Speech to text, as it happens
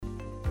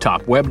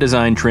Top web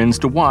design trends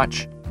to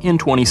watch in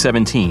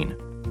 2017.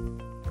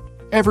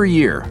 Every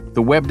year,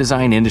 the web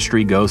design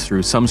industry goes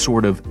through some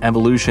sort of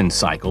evolution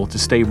cycle to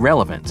stay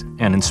relevant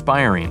and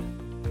inspiring.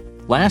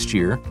 Last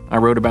year, I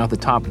wrote about the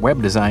top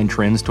web design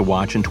trends to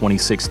watch in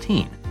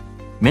 2016,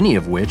 many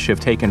of which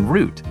have taken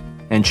root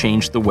and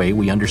changed the way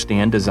we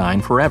understand design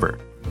forever.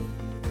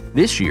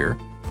 This year,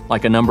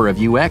 like a number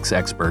of UX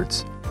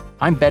experts,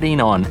 I'm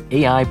betting on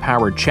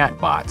AI-powered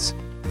chatbots,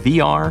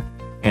 VR,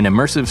 and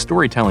immersive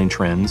storytelling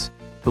trends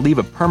to leave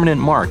a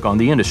permanent mark on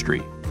the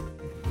industry.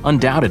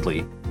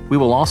 Undoubtedly, we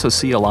will also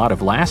see a lot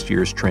of last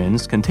year's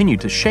trends continue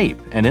to shape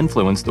and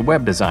influence the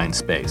web design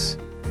space.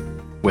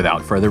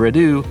 Without further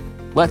ado,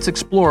 let's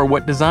explore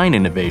what design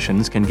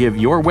innovations can give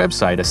your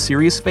website a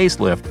serious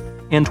facelift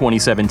in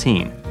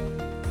 2017.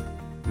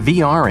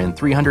 VR and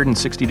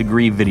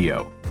 360-degree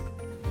video.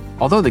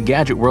 Although the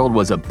gadget world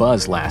was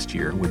abuzz last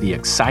year with the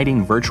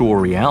exciting virtual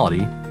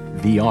reality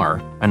 (VR)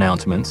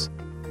 announcements,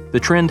 the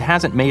trend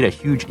hasn't made a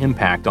huge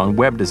impact on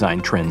web design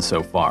trends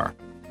so far.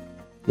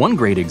 One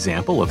great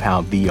example of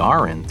how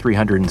VR and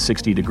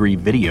 360-degree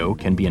video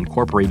can be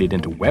incorporated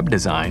into web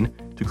design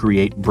to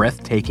create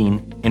breathtaking,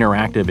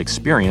 interactive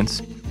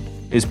experience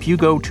is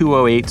Pugo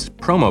 208's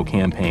promo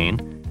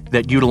campaign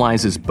that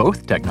utilizes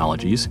both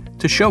technologies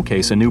to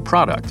showcase a new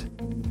product.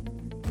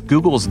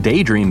 Google's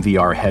Daydream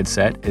VR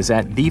headset is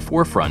at the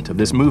forefront of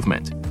this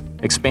movement,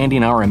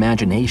 expanding our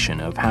imagination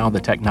of how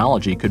the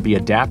technology could be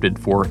adapted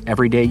for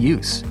everyday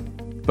use.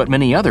 But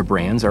many other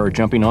brands are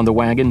jumping on the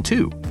wagon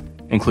too,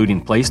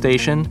 including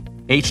PlayStation,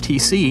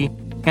 HTC,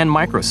 and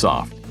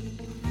Microsoft.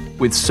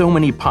 With so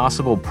many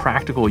possible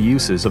practical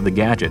uses of the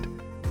gadget,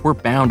 we're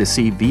bound to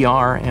see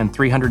VR and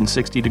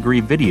 360-degree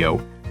video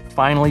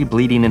finally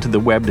bleeding into the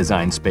web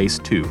design space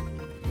too.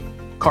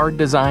 Card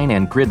design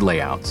and grid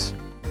layouts.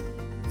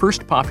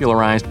 First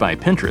popularized by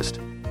Pinterest,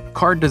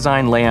 card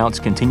design layouts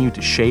continue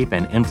to shape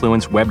and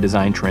influence web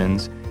design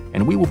trends,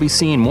 and we will be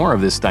seeing more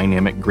of this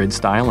dynamic grid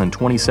style in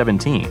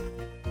 2017.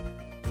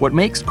 What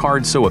makes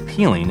cards so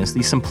appealing is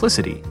the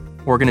simplicity,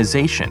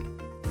 organization,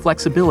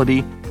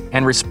 flexibility,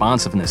 and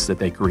responsiveness that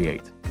they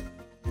create.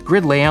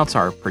 Grid layouts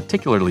are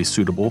particularly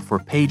suitable for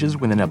pages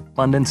with an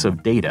abundance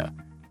of data,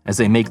 as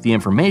they make the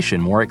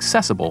information more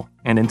accessible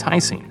and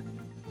enticing.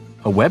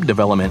 A web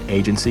development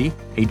agency,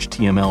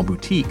 HTML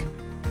Boutique,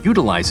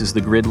 utilizes the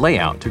grid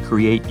layout to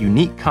create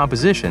unique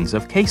compositions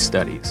of case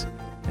studies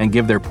and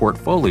give their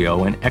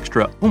portfolio an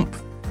extra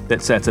oomph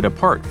that sets it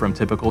apart from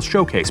typical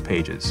showcase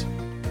pages.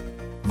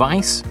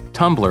 Vice,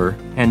 Tumblr,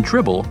 and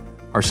Dribbble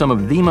are some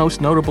of the most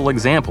notable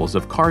examples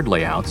of card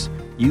layouts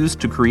used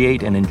to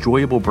create an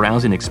enjoyable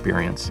browsing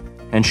experience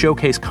and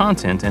showcase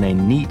content in a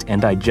neat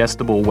and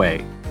digestible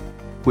way.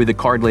 With the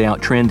card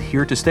layout trend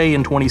here to stay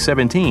in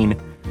 2017,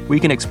 we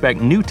can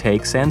expect new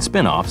takes and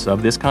spin-offs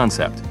of this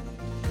concept.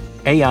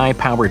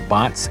 AI-powered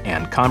bots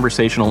and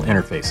conversational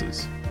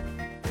interfaces.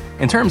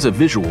 In terms of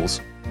visuals,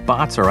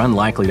 bots are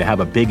unlikely to have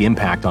a big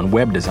impact on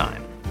web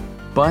design,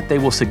 but they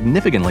will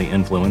significantly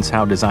influence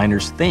how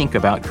designers think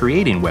about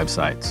creating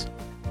websites.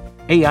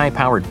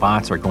 AI-powered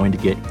bots are going to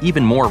get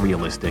even more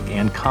realistic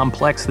and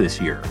complex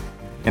this year,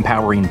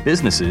 empowering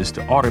businesses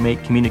to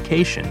automate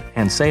communication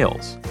and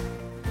sales.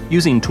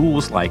 Using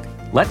tools like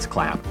Let's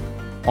Clap,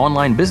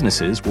 online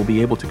businesses will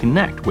be able to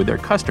connect with their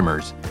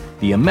customers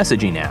via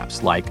messaging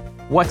apps like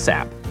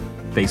WhatsApp,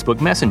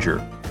 Facebook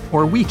Messenger,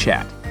 or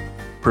WeChat,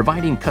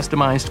 providing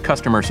customized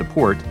customer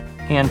support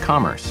and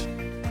commerce.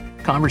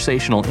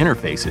 Conversational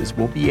interfaces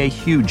will be a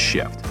huge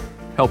shift,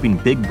 helping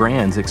big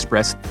brands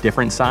express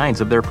different sides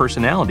of their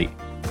personality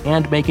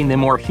and making them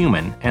more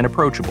human and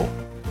approachable.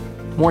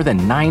 More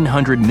than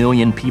 900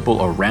 million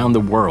people around the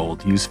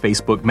world use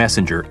Facebook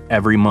Messenger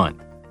every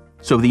month,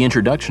 so the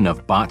introduction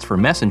of bots for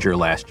Messenger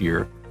last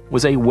year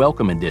was a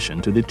welcome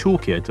addition to the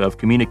toolkit of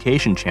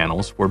communication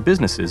channels for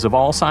businesses of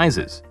all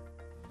sizes.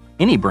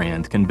 Any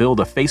brand can build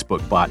a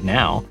Facebook bot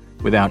now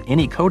without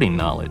any coding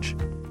knowledge.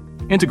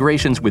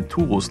 Integrations with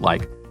tools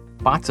like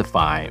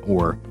Botsify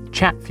or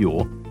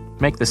ChatFuel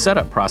make the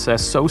setup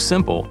process so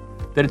simple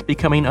that it's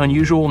becoming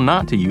unusual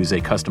not to use a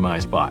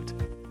customized bot.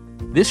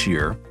 This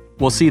year,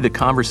 we'll see the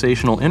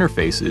conversational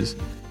interfaces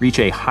reach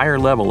a higher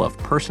level of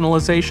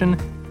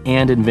personalization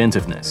and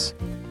inventiveness.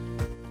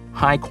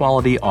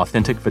 High-quality,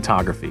 authentic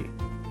photography.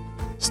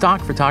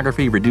 Stock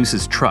photography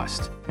reduces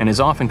trust and is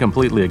often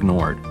completely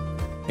ignored.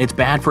 It's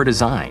bad for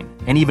design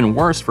and even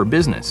worse for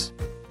business.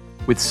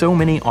 With so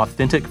many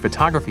authentic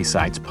photography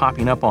sites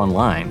popping up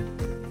online,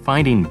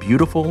 finding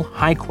beautiful,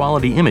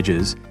 high-quality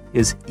images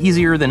is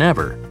easier than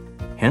ever.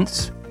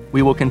 Hence,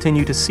 we will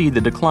continue to see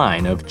the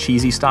decline of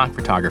cheesy stock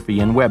photography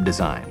in web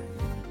design.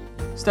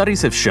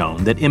 Studies have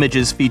shown that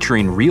images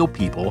featuring real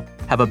people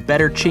have a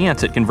better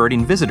chance at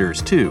converting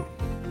visitors too.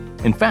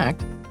 In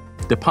fact,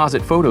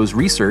 Deposit Photo's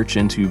research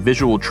into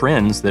visual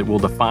trends that will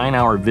define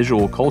our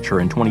visual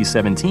culture in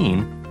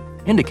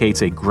 2017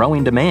 indicates a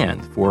growing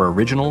demand for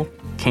original,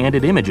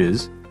 candid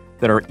images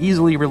that are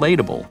easily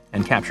relatable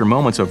and capture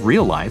moments of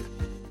real life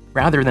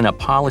rather than a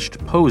polished,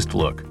 posed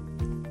look.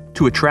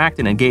 To attract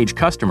and engage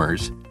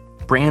customers,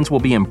 brands will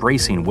be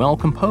embracing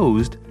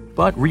well-composed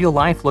but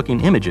real-life-looking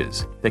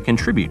images that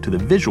contribute to the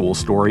visual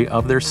story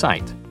of their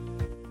site.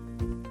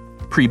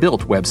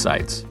 Pre-built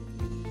websites.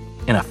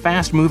 In a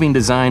fast-moving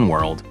design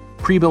world,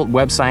 pre-built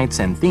websites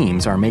and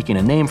themes are making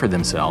a name for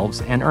themselves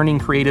and earning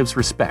creatives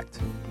respect.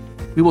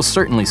 We will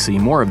certainly see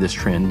more of this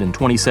trend in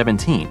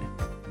 2017,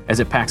 as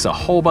it packs a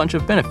whole bunch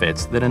of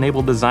benefits that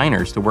enable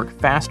designers to work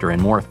faster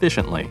and more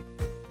efficiently.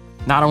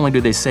 Not only do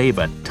they save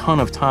a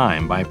ton of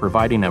time by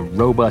providing a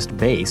robust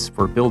base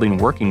for building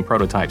working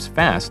prototypes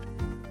fast,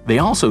 they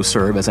also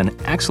serve as an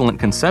excellent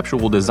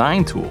conceptual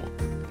design tool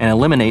and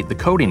eliminate the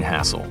coding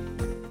hassle.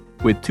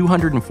 With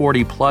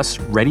 240-plus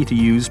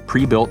ready-to-use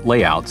pre-built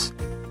layouts,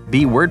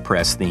 the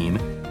WordPress theme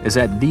is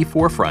at the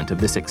forefront of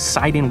this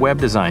exciting web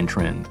design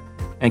trend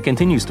and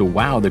continues to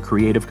wow the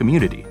creative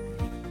community.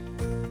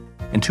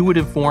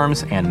 Intuitive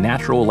forms and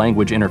natural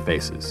language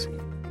interfaces.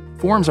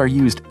 Forms are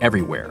used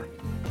everywhere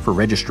for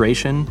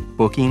registration,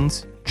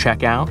 bookings,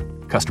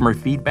 checkout, customer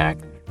feedback,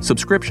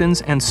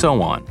 subscriptions, and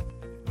so on.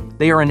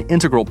 They are an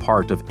integral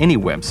part of any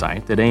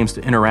website that aims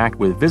to interact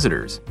with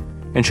visitors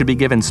and should be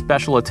given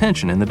special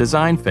attention in the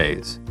design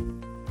phase.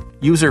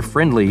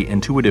 User-friendly,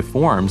 intuitive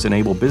forms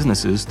enable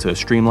businesses to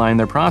streamline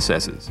their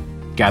processes,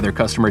 gather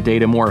customer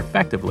data more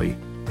effectively,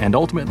 and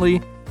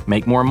ultimately,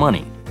 make more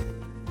money.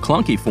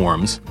 Clunky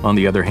forms, on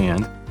the other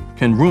hand,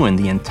 can ruin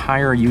the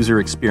entire user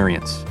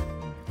experience.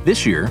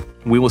 This year,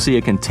 we will see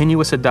a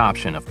continuous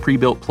adoption of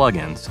pre-built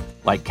plugins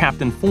like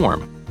Captain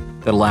Form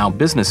that allow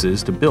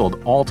businesses to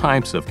build all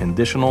types of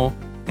conditional,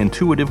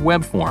 intuitive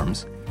web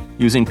forms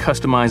using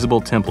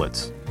customizable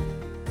templates.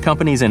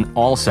 Companies in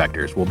all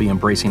sectors will be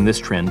embracing this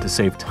trend to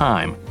save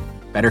time,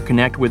 better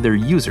connect with their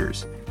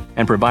users,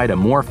 and provide a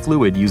more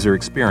fluid user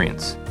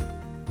experience.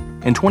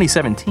 In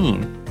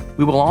 2017,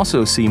 we will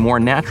also see more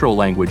natural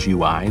language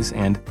UIs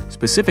and,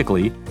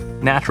 specifically,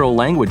 natural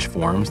language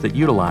forms that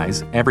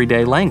utilize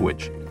everyday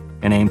language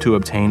and aim to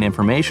obtain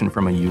information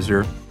from a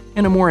user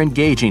in a more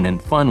engaging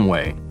and fun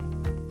way.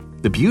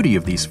 The beauty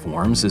of these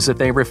forms is that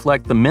they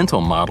reflect the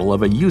mental model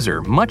of a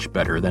user much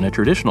better than a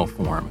traditional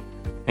form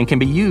and can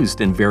be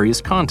used in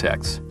various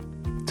contexts.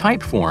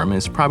 Typeform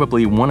is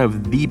probably one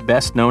of the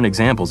best-known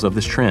examples of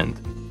this trend.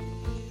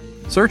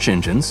 Search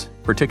engines,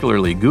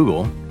 particularly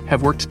Google,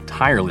 have worked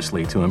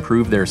tirelessly to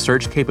improve their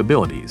search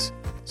capabilities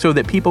so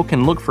that people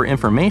can look for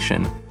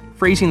information,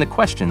 phrasing the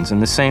questions in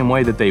the same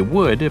way that they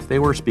would if they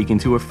were speaking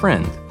to a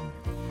friend.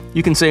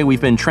 You can say we've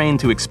been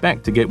trained to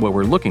expect to get what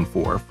we're looking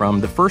for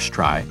from the first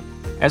try,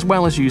 as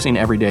well as using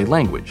everyday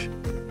language.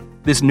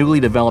 This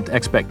newly developed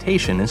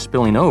expectation is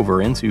spilling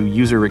over into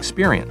user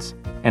experience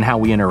and how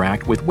we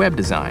interact with web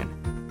design.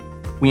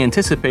 We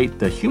anticipate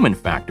the human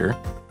factor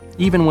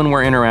even when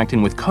we're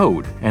interacting with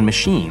code and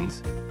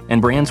machines, and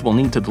brands will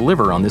need to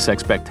deliver on this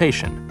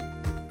expectation.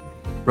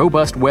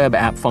 Robust web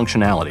app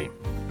functionality.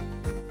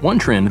 One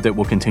trend that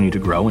will continue to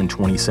grow in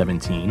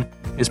 2017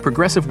 is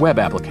progressive web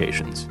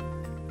applications.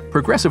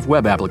 Progressive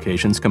web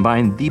applications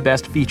combine the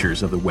best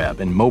features of the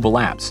web and mobile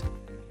apps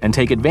and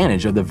take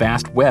advantage of the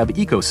vast web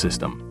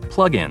ecosystem,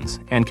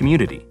 plugins, and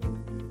community.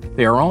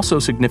 They are also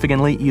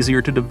significantly easier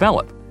to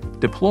develop,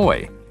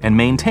 deploy, and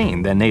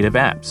maintain than native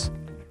apps.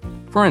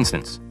 For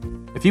instance,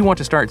 if you want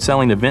to start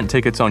selling event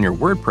tickets on your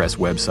WordPress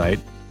website,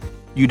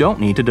 you don't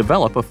need to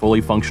develop a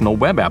fully functional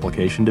web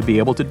application to be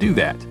able to do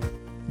that.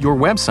 Your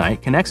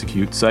website can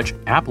execute such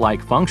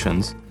app-like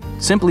functions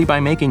simply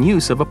by making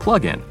use of a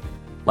plugin,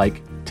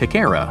 like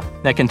Tickera,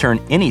 that can turn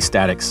any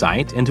static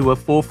site into a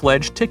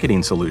full-fledged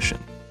ticketing solution.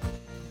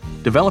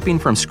 Developing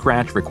from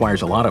scratch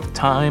requires a lot of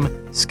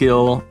time,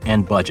 skill,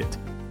 and budget,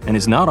 and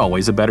is not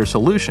always a better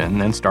solution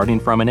than starting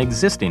from an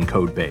existing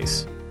code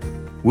base.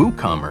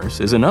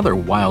 WooCommerce is another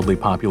wildly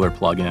popular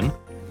plugin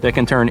that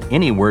can turn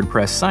any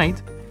WordPress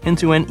site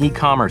into an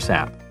e-commerce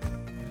app.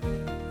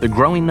 The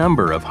growing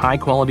number of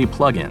high-quality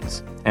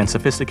plugins and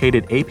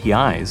sophisticated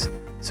APIs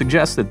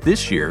suggests that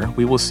this year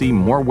we will see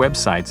more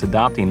websites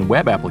adopting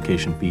web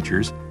application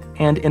features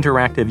and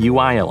interactive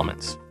UI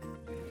elements.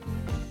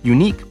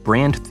 Unique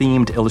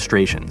brand-themed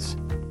illustrations.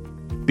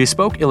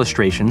 Bespoke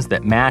illustrations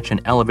that match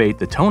and elevate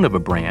the tone of a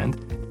brand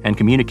and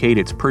communicate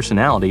its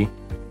personality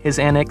is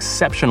an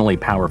exceptionally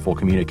powerful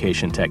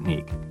communication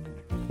technique.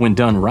 When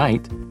done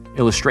right,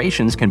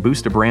 illustrations can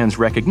boost a brand's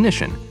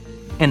recognition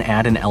and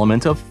add an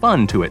element of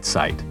fun to its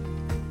site.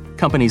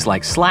 Companies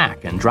like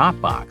Slack and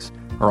Dropbox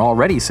are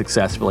already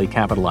successfully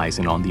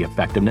capitalizing on the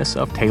effectiveness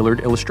of tailored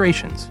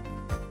illustrations.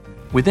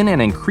 Within an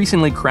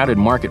increasingly crowded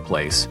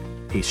marketplace,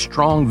 a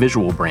strong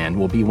visual brand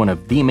will be one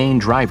of the main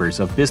drivers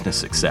of business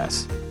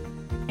success.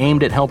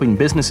 Aimed at helping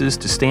businesses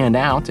to stand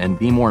out and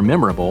be more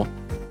memorable,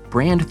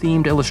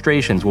 brand-themed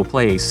illustrations will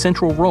play a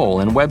central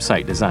role in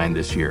website design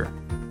this year.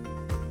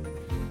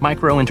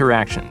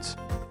 Micro-interactions.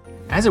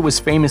 As it was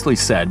famously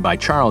said by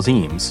Charles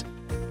Eames,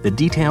 the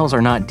details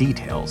are not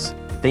details,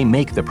 they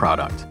make the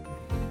product.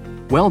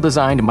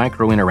 Well-designed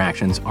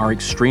micro-interactions are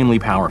extremely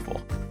powerful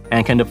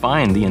and can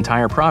define the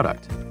entire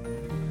product.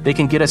 They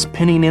can get us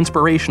pinning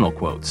inspirational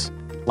quotes,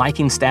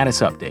 liking status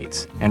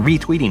updates, and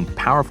retweeting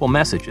powerful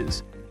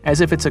messages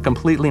as if it's a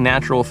completely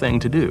natural thing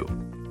to do.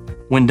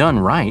 When done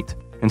right,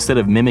 instead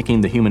of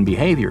mimicking the human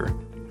behavior,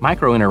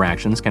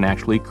 micro-interactions can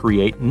actually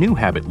create new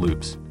habit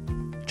loops.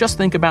 Just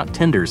think about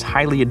Tinder's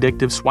highly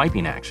addictive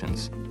swiping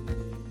actions.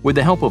 With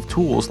the help of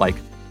tools like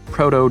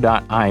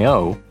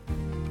Proto.io,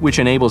 which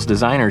enables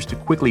designers to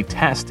quickly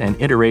test and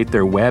iterate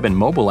their web and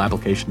mobile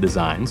application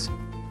designs,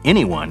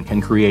 anyone can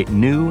create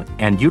new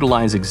and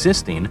utilize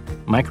existing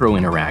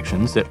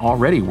micro-interactions that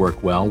already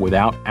work well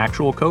without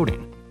actual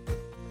coding.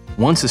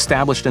 Once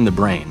established in the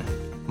brain,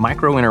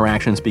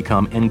 micro-interactions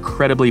become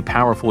incredibly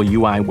powerful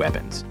UI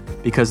weapons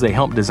because they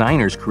help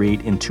designers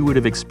create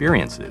intuitive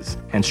experiences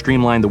and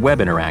streamline the web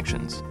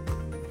interactions.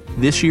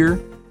 This year,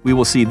 we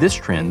will see this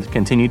trend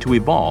continue to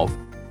evolve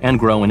and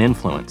grow in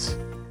influence.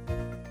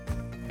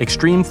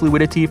 Extreme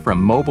fluidity from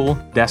mobile,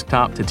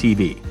 desktop to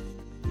TV.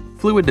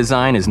 Fluid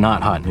design is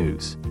not hot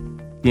news.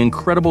 The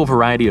incredible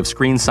variety of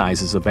screen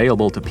sizes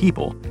available to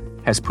people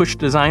has pushed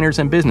designers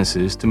and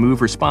businesses to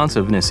move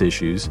responsiveness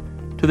issues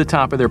to the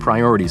top of their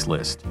priorities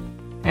list.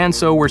 And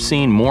so we're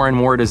seeing more and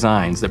more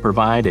designs that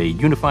provide a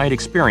unified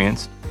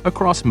experience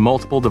across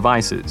multiple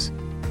devices.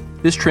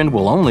 This trend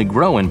will only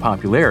grow in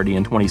popularity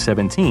in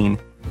 2017,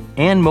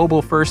 and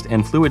mobile-first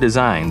and fluid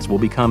designs will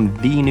become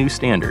the new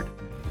standard.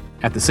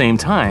 At the same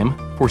time,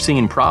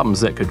 foreseeing problems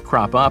that could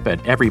crop up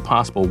at every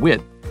possible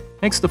width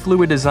makes the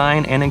fluid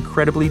design an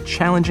incredibly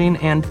challenging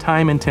and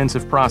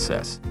time-intensive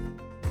process.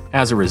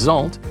 As a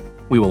result,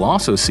 we will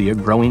also see a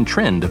growing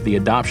trend of the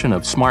adoption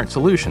of smart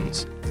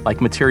solutions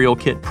like Material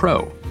Kit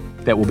Pro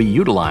that will be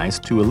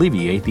utilized to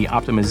alleviate the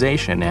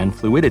optimization and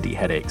fluidity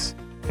headaches,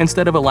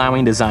 instead of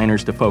allowing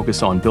designers to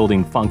focus on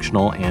building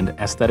functional and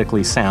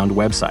aesthetically sound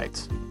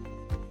websites.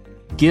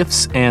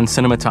 GIFs and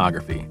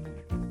cinematography.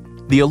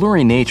 The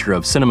alluring nature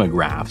of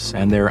cinemagraphs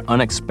and their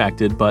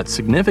unexpected but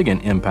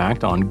significant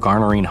impact on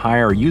garnering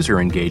higher user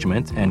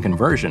engagement and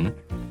conversion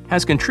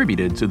has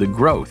contributed to the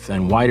growth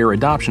and wider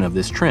adoption of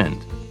this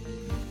trend.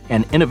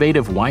 An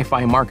innovative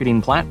Wi-Fi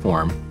marketing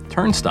platform,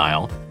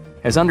 Turnstile,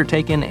 has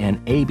undertaken an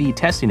A/B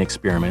testing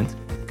experiment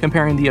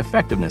comparing the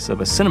effectiveness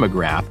of a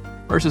cinemagraph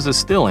versus a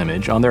still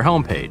image on their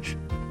homepage.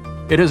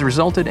 It has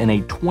resulted in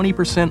a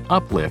 20%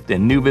 uplift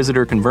in new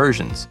visitor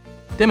conversions,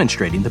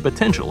 demonstrating the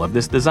potential of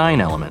this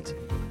design element.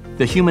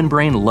 The human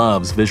brain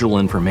loves visual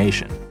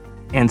information,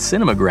 and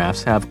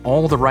cinemagraphs have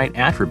all the right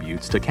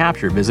attributes to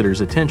capture visitors'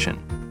 attention.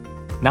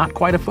 Not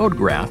quite a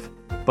photograph,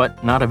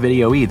 but not a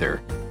video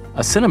either.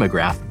 A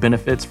cinemagraph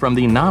benefits from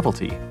the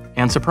novelty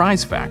and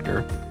surprise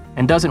factor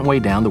and doesn't weigh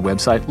down the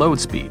website load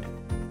speed.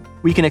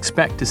 We can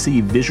expect to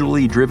see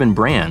visually driven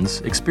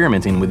brands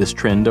experimenting with this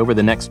trend over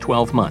the next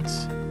 12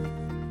 months.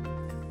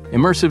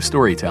 Immersive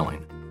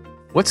storytelling.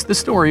 What's the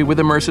story with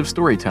immersive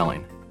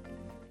storytelling?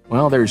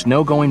 Well, there's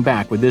no going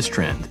back with this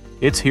trend.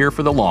 It's here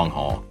for the long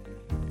haul.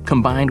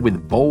 Combined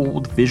with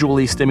bold,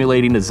 visually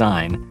stimulating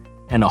design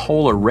and a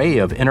whole array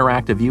of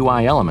interactive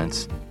UI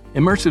elements,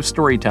 immersive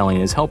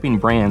storytelling is helping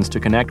brands to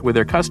connect with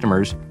their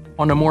customers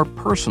on a more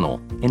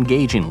personal,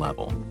 engaging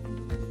level.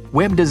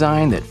 Web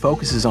design that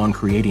focuses on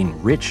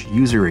creating rich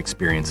user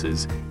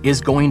experiences is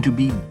going to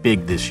be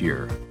big this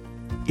year.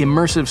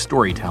 Immersive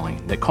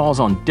storytelling that calls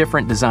on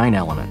different design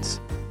elements,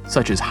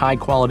 such as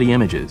high-quality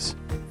images,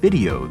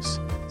 videos,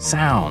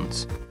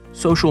 sounds,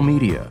 social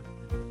media,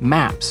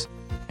 maps,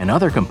 and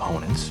other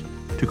components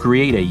to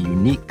create a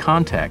unique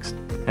context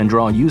and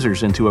draw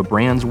users into a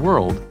brand's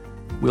world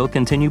will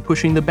continue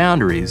pushing the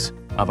boundaries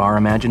of our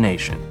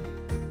imagination.